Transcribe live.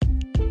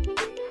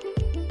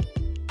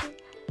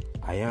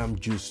I am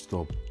juiced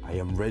up. I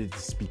am ready to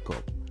speak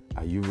up.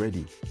 Are you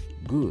ready?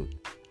 Good.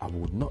 I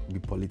will not be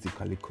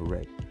politically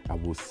correct. I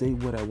will say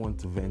what I want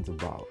to vent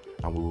about,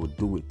 and we will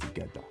do it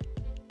together.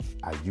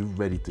 Are you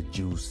ready to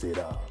juice it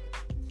up?